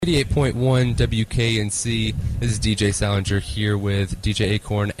88.1 WKNC. This is DJ Salinger here with DJ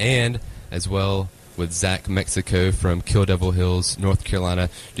Acorn and as well with Zach Mexico from Kill Devil Hills, North Carolina.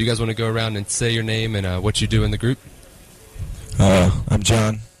 Do you guys want to go around and say your name and what you do in the group? I'm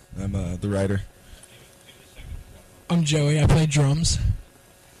John. I'm the writer. I'm Joey. I play drums.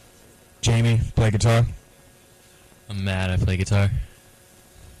 Jamie, play guitar. I'm Matt. I play guitar.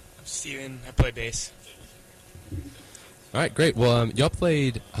 I'm Steven. I play bass. All right, great. Well, y'all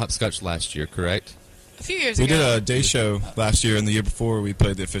played Hopscotch last year, correct? A few years We ago. did a day show last year, and the year before we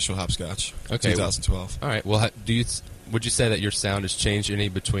played the official Hopscotch. Okay. 2012. All right. Well, would you say that your sound has changed any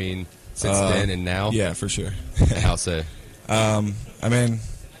between since then and now? Yeah, for sure. How so? I mean,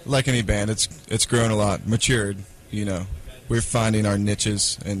 like any band, it's grown a lot, matured. You know, we're finding our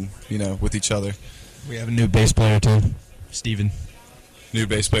niches, and with each other. We have a new bass player too, Steven. New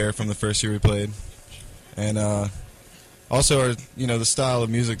bass player from the first year we played, and also our the style of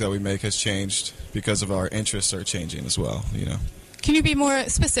music that we make has changed because of our interests are changing as well. Can you be more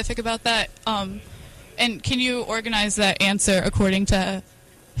specific about that? And can you organize that answer according to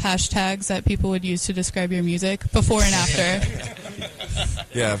hashtags that people would use to describe your music before and after?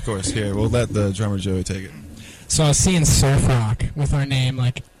 Yeah, of course. Here, we'll let the drummer Joey take it. So I was seeing surf rock with our name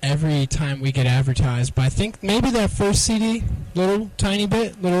like every time we get advertised. But I think maybe that first CD, little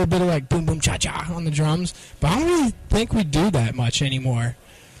bit of like boom boom cha cha on the drums. But I don't really think we do that much anymore.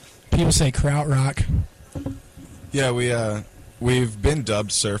 People say krautrock. Yeah, we've been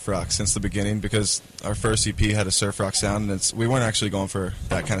dubbed surf rock since the beginning because our first EP had a surf rock sound, and we weren't actually going for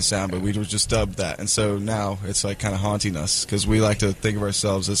that kind of sound, but we were just dubbed that. And so now it's like kind of haunting us because we like to think of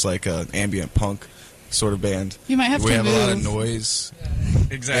ourselves as like an ambient punk sort of band. You might have we to have move. a lot of noise.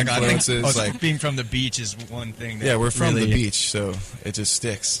 Exactly. Influences, I think like being from the beach is one thing. That we're from really the beach, so it just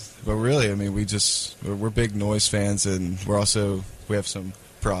sticks. But really, I mean, we're big noise fans, and we have some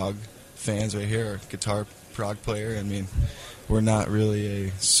prog fans right here. Our guitar prog player. I mean, we're not really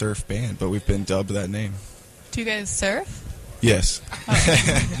a surf band, but we've been dubbed that name. Do you guys surf? Yes.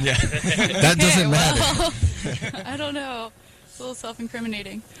 Yeah. That doesn't matter. Well, I don't know. It's a little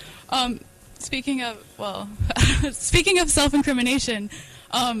self-incriminating. Speaking of self-incrimination,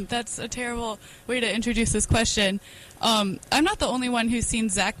 that's a terrible way to introduce this question. I'm not the only one who's seen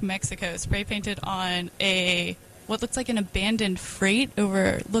Zach Mexico spray painted on what looks like an abandoned freight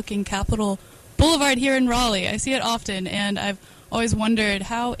overlooking Capitol Boulevard here in Raleigh. I see it often, and I've always wondered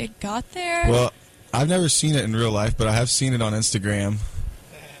how it got there. Well, I've never seen it in real life, but I have seen it on Instagram,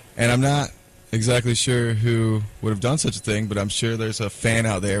 and I'm not exactly sure who would have done such a thing, but I'm sure there's a fan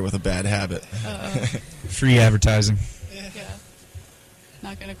out there with a bad habit. Free advertising. Yeah.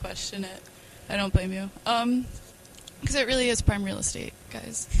 Not going to question it. I don't blame you. Because it really is prime real estate,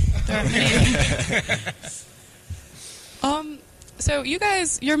 guys. There are many. So you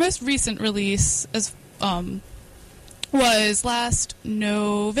guys, your most recent release was last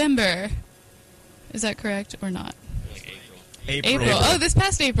November. Is that correct or not? April. Oh, this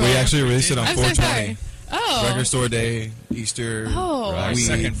past April. We actually released it on I'm 420. so sorry. Oh. Record Store Day, Easter, Our weed,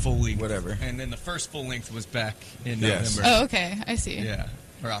 second full length, whatever. And then the first full length was back in Yes. November. Oh, okay. I see. Yeah,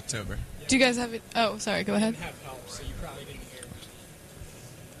 or October. Do you guys have it? Oh, sorry. Go ahead.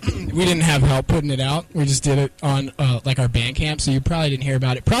 We didn't have help putting it out. We just did it on like our Bandcamp, so you probably didn't hear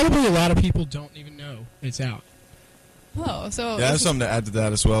about it. Probably a lot of people don't even know it's out. Oh, so Yeah, I have something to add to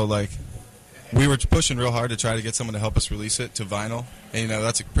that as well. Like, we were pushing real hard to try to get someone to help us release it to vinyl, and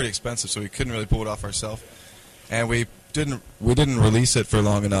that's pretty expensive, so we couldn't really pull it off ourselves. And we didn't release it for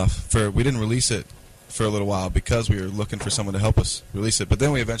long enough. We didn't release it for a little while because we were looking for someone to help us release it. But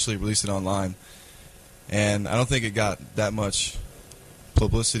then we eventually released it online, and I don't think it got that much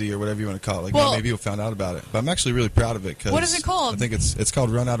publicity or whatever you want to call it. Like, Well, not many people found out about it, but I'm actually really proud of it. Cause What is it called? I think it's called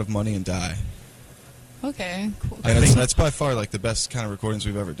 "Run Out of Money and Die." Okay, cool. And that's by far like the best kind of recordings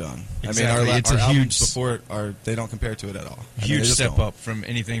we've ever done. Exactly. I mean, It's our a albums huge- before they don't compare to it at all. I mean, Huge they just step don't. up from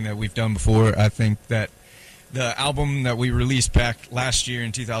anything that we've done before. I think that the album that we released back last year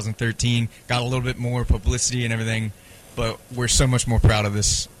in 2013 got a little bit more publicity and everything, but we're so much more proud of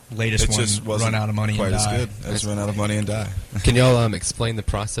this latest It just one, wasn't Run Out of Money quite and as Die. good as Run Out of Money and Die. Can y'all explain the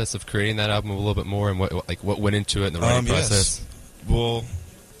process of creating that album a little bit more and what went into it in the writing process? Yes. Well,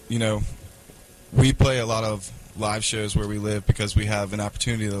 we play a lot of live shows where we live because we have an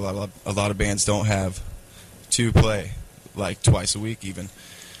opportunity that a lot of bands don't have to play, like twice a week even.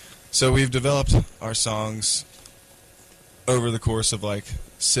 So we've developed our songs over the course of like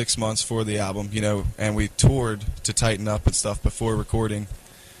 6 months for the album, and we toured to tighten up and stuff before recording.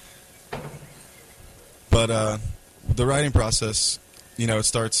 But the writing process, it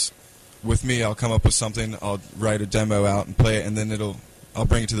starts with me. I'll come up with something, I'll write a demo out and play it, and then it'll I'll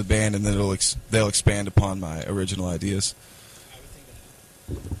bring it to the band, and then they'll expand upon my original ideas.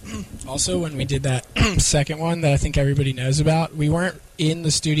 Also, when we did that second one that I think everybody knows about, we weren't in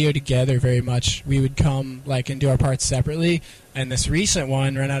the studio together very much. We would come and do our parts separately. And this recent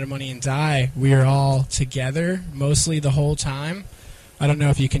one, Run Out of Money and Die, we were all together mostly the whole time. I don't know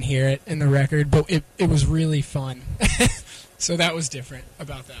if you can hear it in the record, but it was really fun. So that was different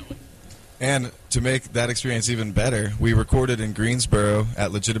about that one. And to make that experience even better, we recorded in Greensboro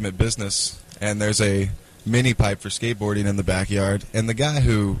at Legitimate Business, and there's a mini pipe for skateboarding in the backyard. And the guy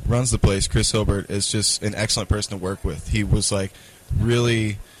who runs the place, Chris Hilbert, is just an excellent person to work with. He was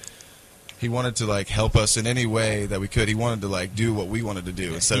he wanted to help us in any way that we could. He wanted to do what we wanted to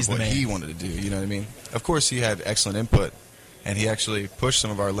do instead of what he wanted to do. You know what I mean? Of course, he had excellent input, and he actually pushed some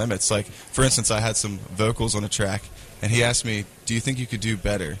of our limits. For instance, I had some vocals on a track, and he asked me, "Do you think you could do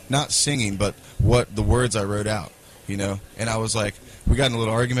better? Not singing, but what the words I wrote out." And I was like, we got in a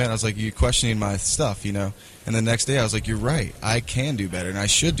little argument. I was like, "You questioning my stuff?" And the next day I was like, "You're right. I can do better, and I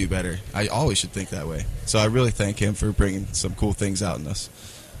should do better. I always should think that way." So I really thank him for bringing some cool things out in us.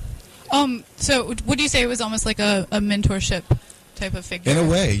 So would you say it was almost like a mentorship type of figure? In a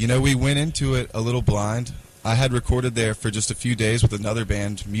way, we went into it a little blind. I had recorded there for just a few days with another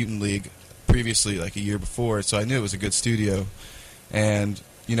band, Mutant League, previously, a year before, so I knew it was a good studio. And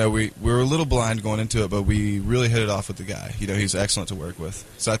we were a little blind going into it, but we really hit it off with the guy. He's excellent to work with.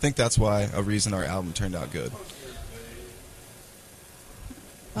 So I think that's a reason our album turned out good.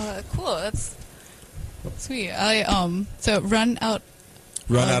 Cool. That's sweet. So Run Out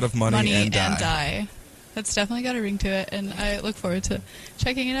of Money and Die. That's definitely got a ring to it, and I look forward to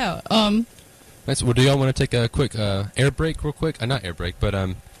checking it out. Nice. Well, do y'all want to take a quick air break real quick? Not air break, but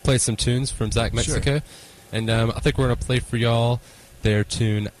play some tunes from Zach Mexico. Sure. And I think we're going to play for y'all their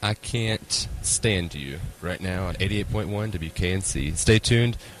tune, I Can't Stand You, right now on 88.1 WKNC. Stay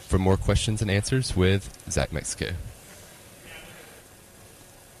tuned for more questions and answers with Zach Mexico.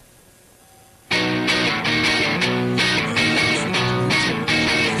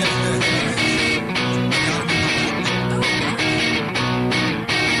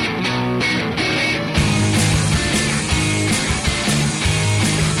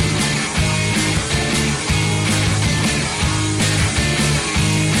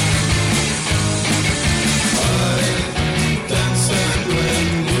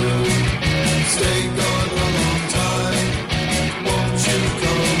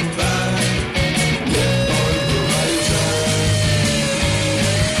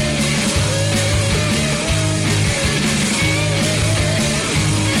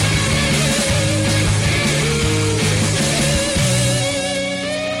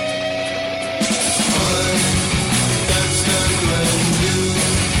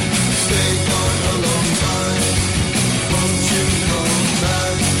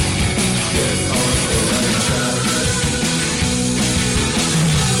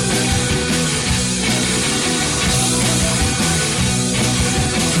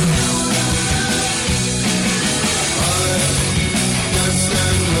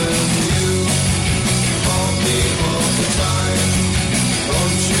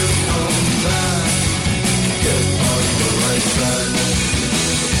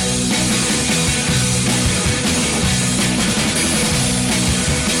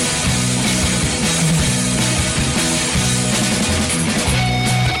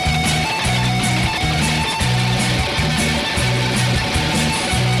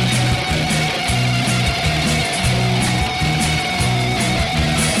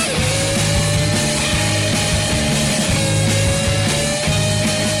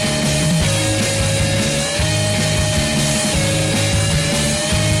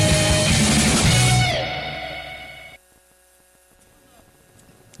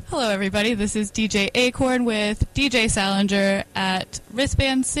 Everybody, this is DJ Acorn with DJ Salinger at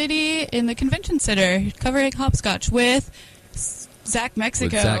Wristband City in the Convention Center, covering hopscotch with Zach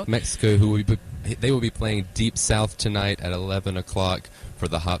Mexico. With Zach Mexico, they will be playing Deep South tonight at 11 o'clock for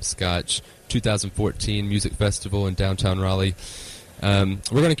the Hopscotch 2014 Music Festival in downtown Raleigh. We're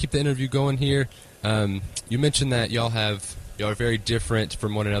going to keep the interview going here. You mentioned that y'all are very different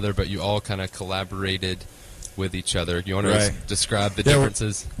from one another, but you all kind of collaborated with each other. You want to describe the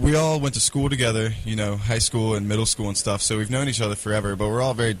differences? We all went to school together, high school and middle school and stuff, so we've known each other forever, but we're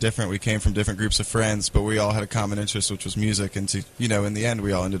all very different. We came from different groups of friends, but we all had a common interest, which was music, and in the end,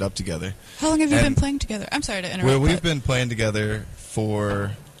 we all ended up together. How long have you been playing together? I'm sorry to interrupt. Well, we've been playing together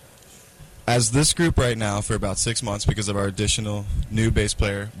as this group right now, for about 6 months because of our additional new bass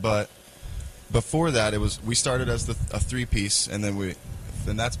player, but before that, we started as a three-piece, and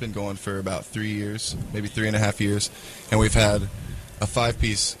then that's been going for about 3 years, maybe 3.5 years. And we've had a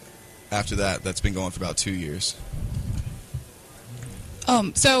 5-piece after that that's been going for about 2 years.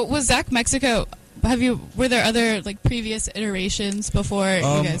 So was Zach Mexico? Were there other like previous iterations before you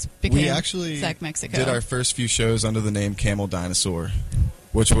guys became we actually Zach Mexico? did our first few shows under the name Camel Dinosaur,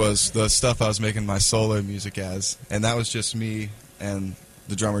 which was the stuff I was making my solo music as, and that was just me and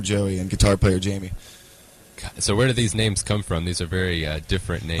the drummer Joey and guitar player Jamie. So where do these names come from? These are very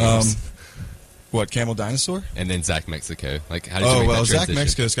different names. What, Camel Dinosaur? And then Zach Mexico. Like, how did you make that Zach transition?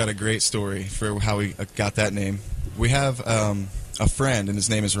 Mexico's got a great story for how we got that name. We have a friend, and his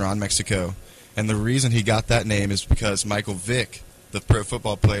name is Ron Mexico. And the reason he got that name is because Michael Vick, the pro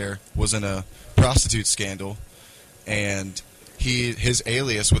football player, was in a prostitute scandal, and his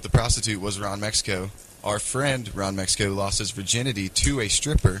alias with the prostitute was Ron Mexico. Our friend Ron Mexico lost his virginity to a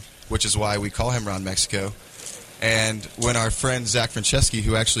stripper, which is why we call him Ron Mexico. And when our friend Zach Franceschi,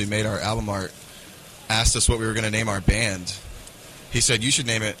 who actually made our album art, asked us what we were going to name our band, he said, "You should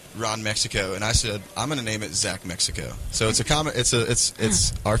name it Ron Mexico," and I said, "I'm going to name it Zach Mexico." So it's a common.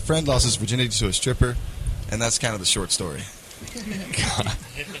 It's our friend lost his virginity to a stripper, and that's kind of the short story. God,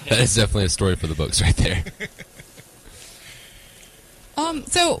 that is definitely a story for the books right there.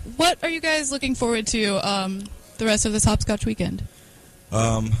 So what are you guys looking forward to the rest of this Hopscotch weekend?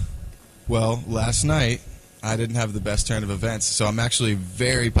 Well, last night I didn't have the best turn of events, so I'm actually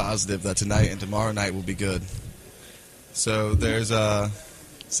very positive that tonight and tomorrow night will be good. So there's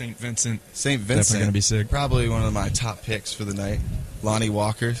St. Vincent. St. Vincent. Definitely going to be sick. Probably one of my top picks for the night. Lonnie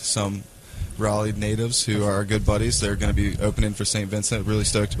Walker, some Raleigh natives who are our good buddies. They're going to be opening for St. Vincent. Really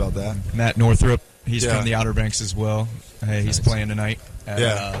stoked about that. Matt Northrup, he's Yeah. from the Outer Banks as well. He's playing tonight at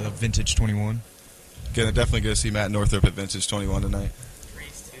the Vintage 21. Definitely go see Matt Northrup at Vintage 21 tonight.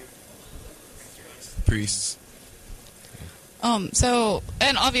 Priests. So,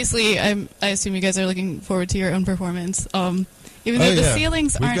 and obviously, I assume you guys are looking forward to your own performance. Even though the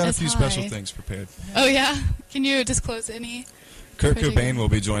ceilings We've aren't got a as few high. special things prepared. Oh yeah, can you disclose any? Kurt Particular- Cobain will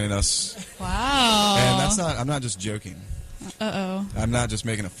be joining us, Wow. and I'm not just joking. Uh-oh. I'm not just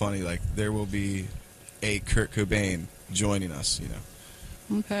making it funny. Like, there will be a Kurt Cobain joining us. You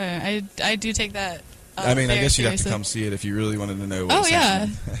know. Okay, I do take that. I mean, I very guess you'd have to seriously. come see it if you really wanted to know. What Oh was yeah,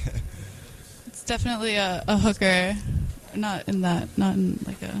 happening. it's definitely a hooker. Not in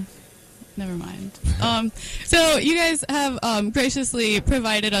like a. Never mind. So you guys have graciously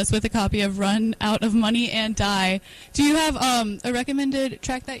provided us with a copy of "Run Out of Money and Die." Do you have a recommended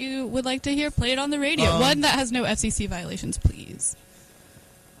track that you would like to hear played on the radio? One that has no FCC violations, please.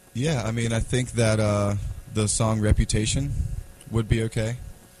 Yeah, I mean, I think that the song "Reputation" would be okay,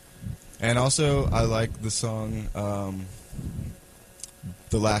 and also I like the song,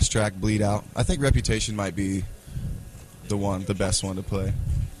 the last track, "Bleed Out." I think "Reputation" might be the best one to play.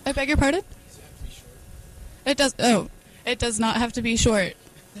 I beg your pardon? It does. Oh, it does not have to be short.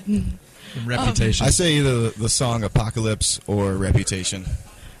 Reputation. I say either the song "Apocalypse" or "Reputation."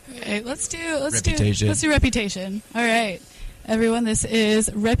 Okay, let's do Reputation. All right, everyone, this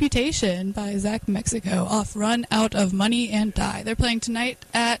is Reputation by Zach Mexico off "Run Out of Money and Die." They're playing tonight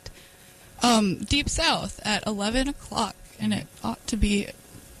at Deep South at 11 o'clock, and it ought to be.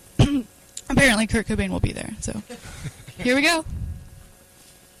 Apparently, Kurt Cobain will be there. So here we go.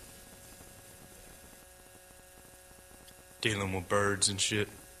 Dealing with birds and shit.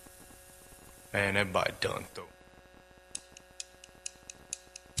 Man, everybody done though.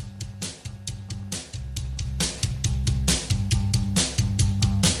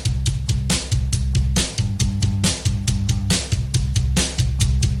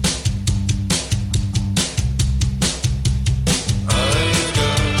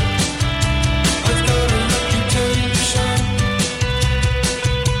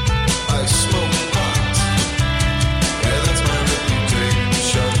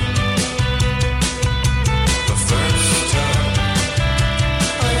 The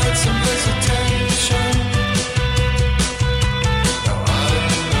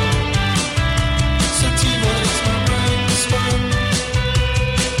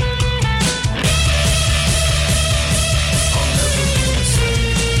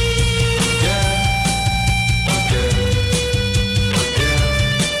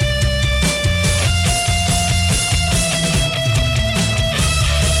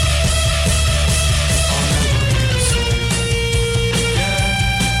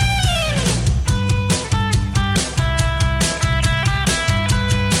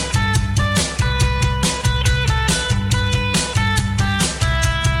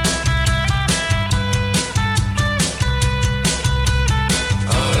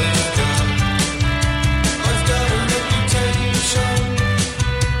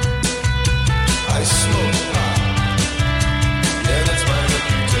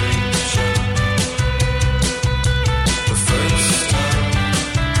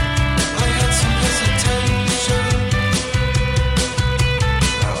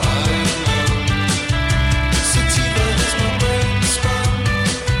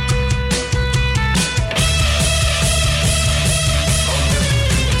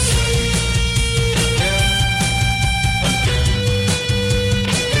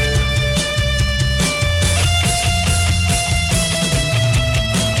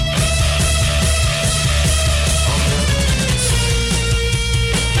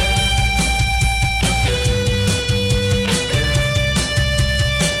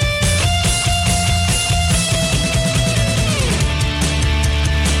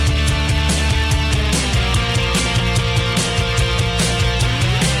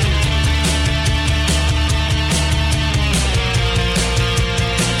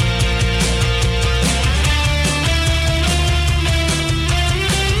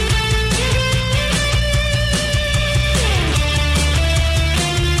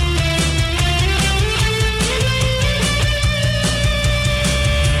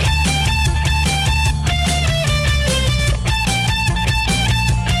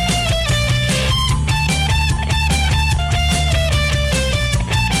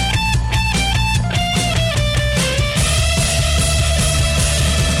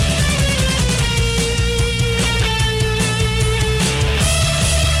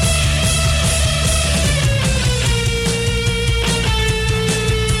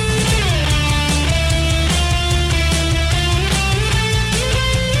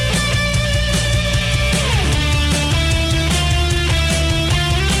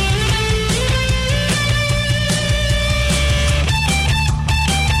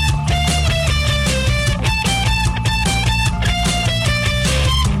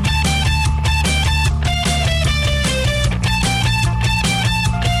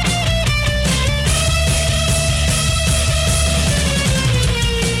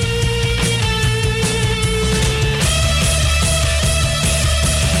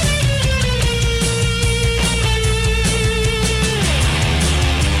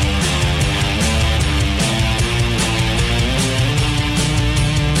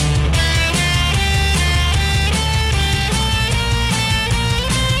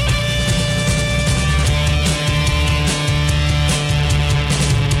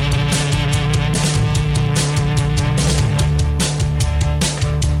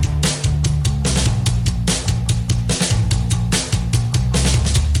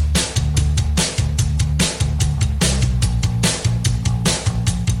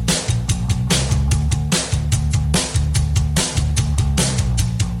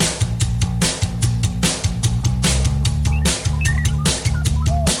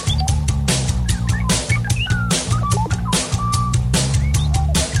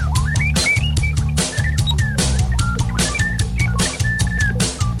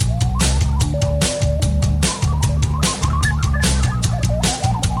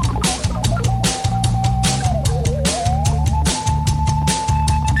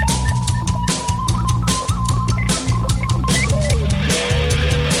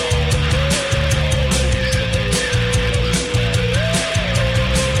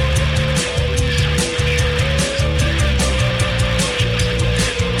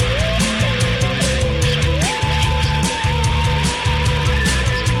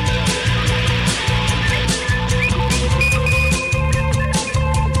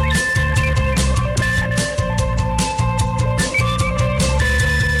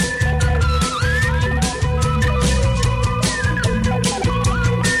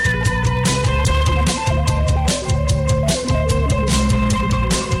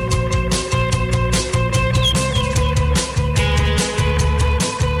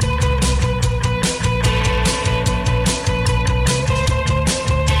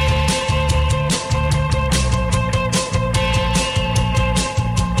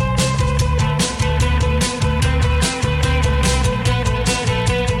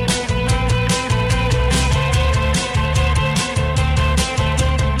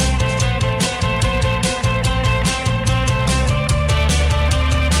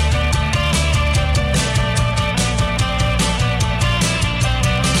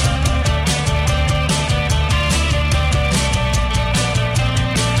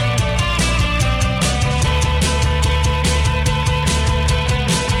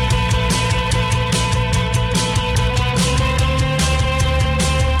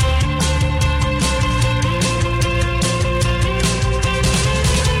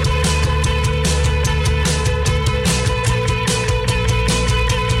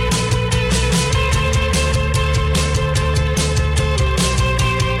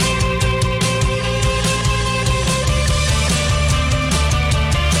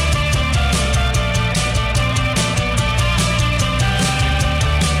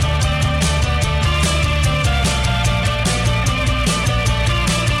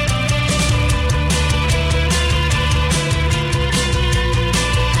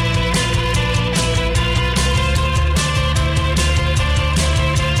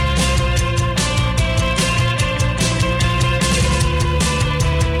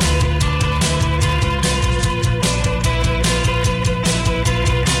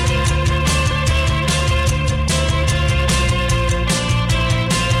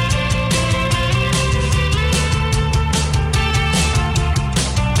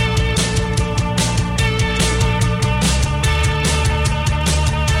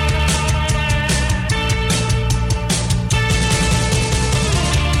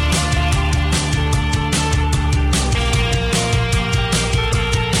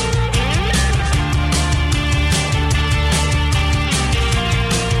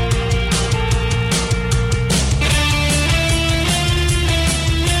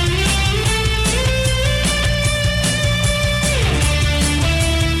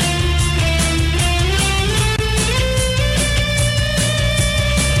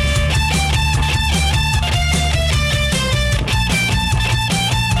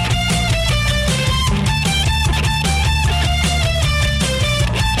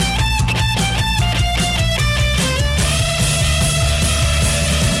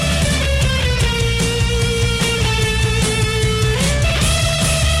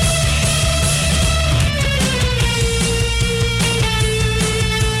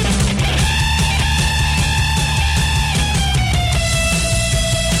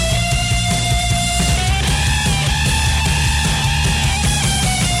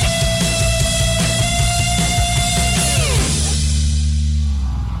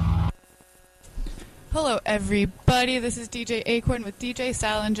Hello, everybody. This is DJ Acorn with DJ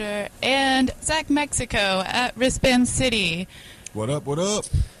Salinger and Zach Mexico at Wristband City. What up? What up?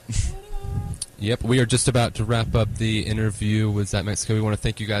 Yep, we are just about to wrap up the interview with Zach Mexico. We want to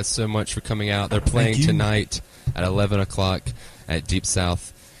thank you guys so much for coming out. They're playing tonight at 11 o'clock at Deep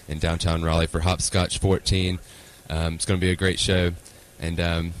South in downtown Raleigh for Hopscotch 14. It's going to be a great show.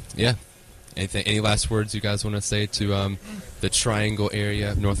 And, yeah, any last words you guys want to say to the Triangle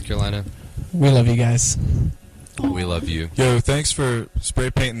area of North Carolina? We love you guys. We love you. Yo, thanks for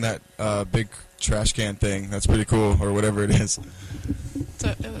spray painting that big trash can thing. That's pretty cool, or whatever it is. So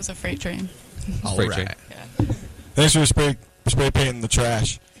it was a freight train. All Freight right. train. Yeah. Thanks for spray painting the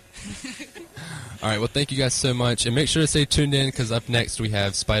trash. All right, well, thank you guys so much. And make sure to stay tuned in because up next we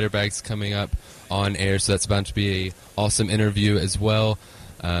have Spider Bags coming up on air. So that's about to be an awesome interview as well.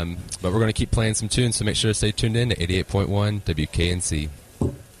 But we're going to keep playing some tunes, so make sure to stay tuned in to 88.1 WKNC.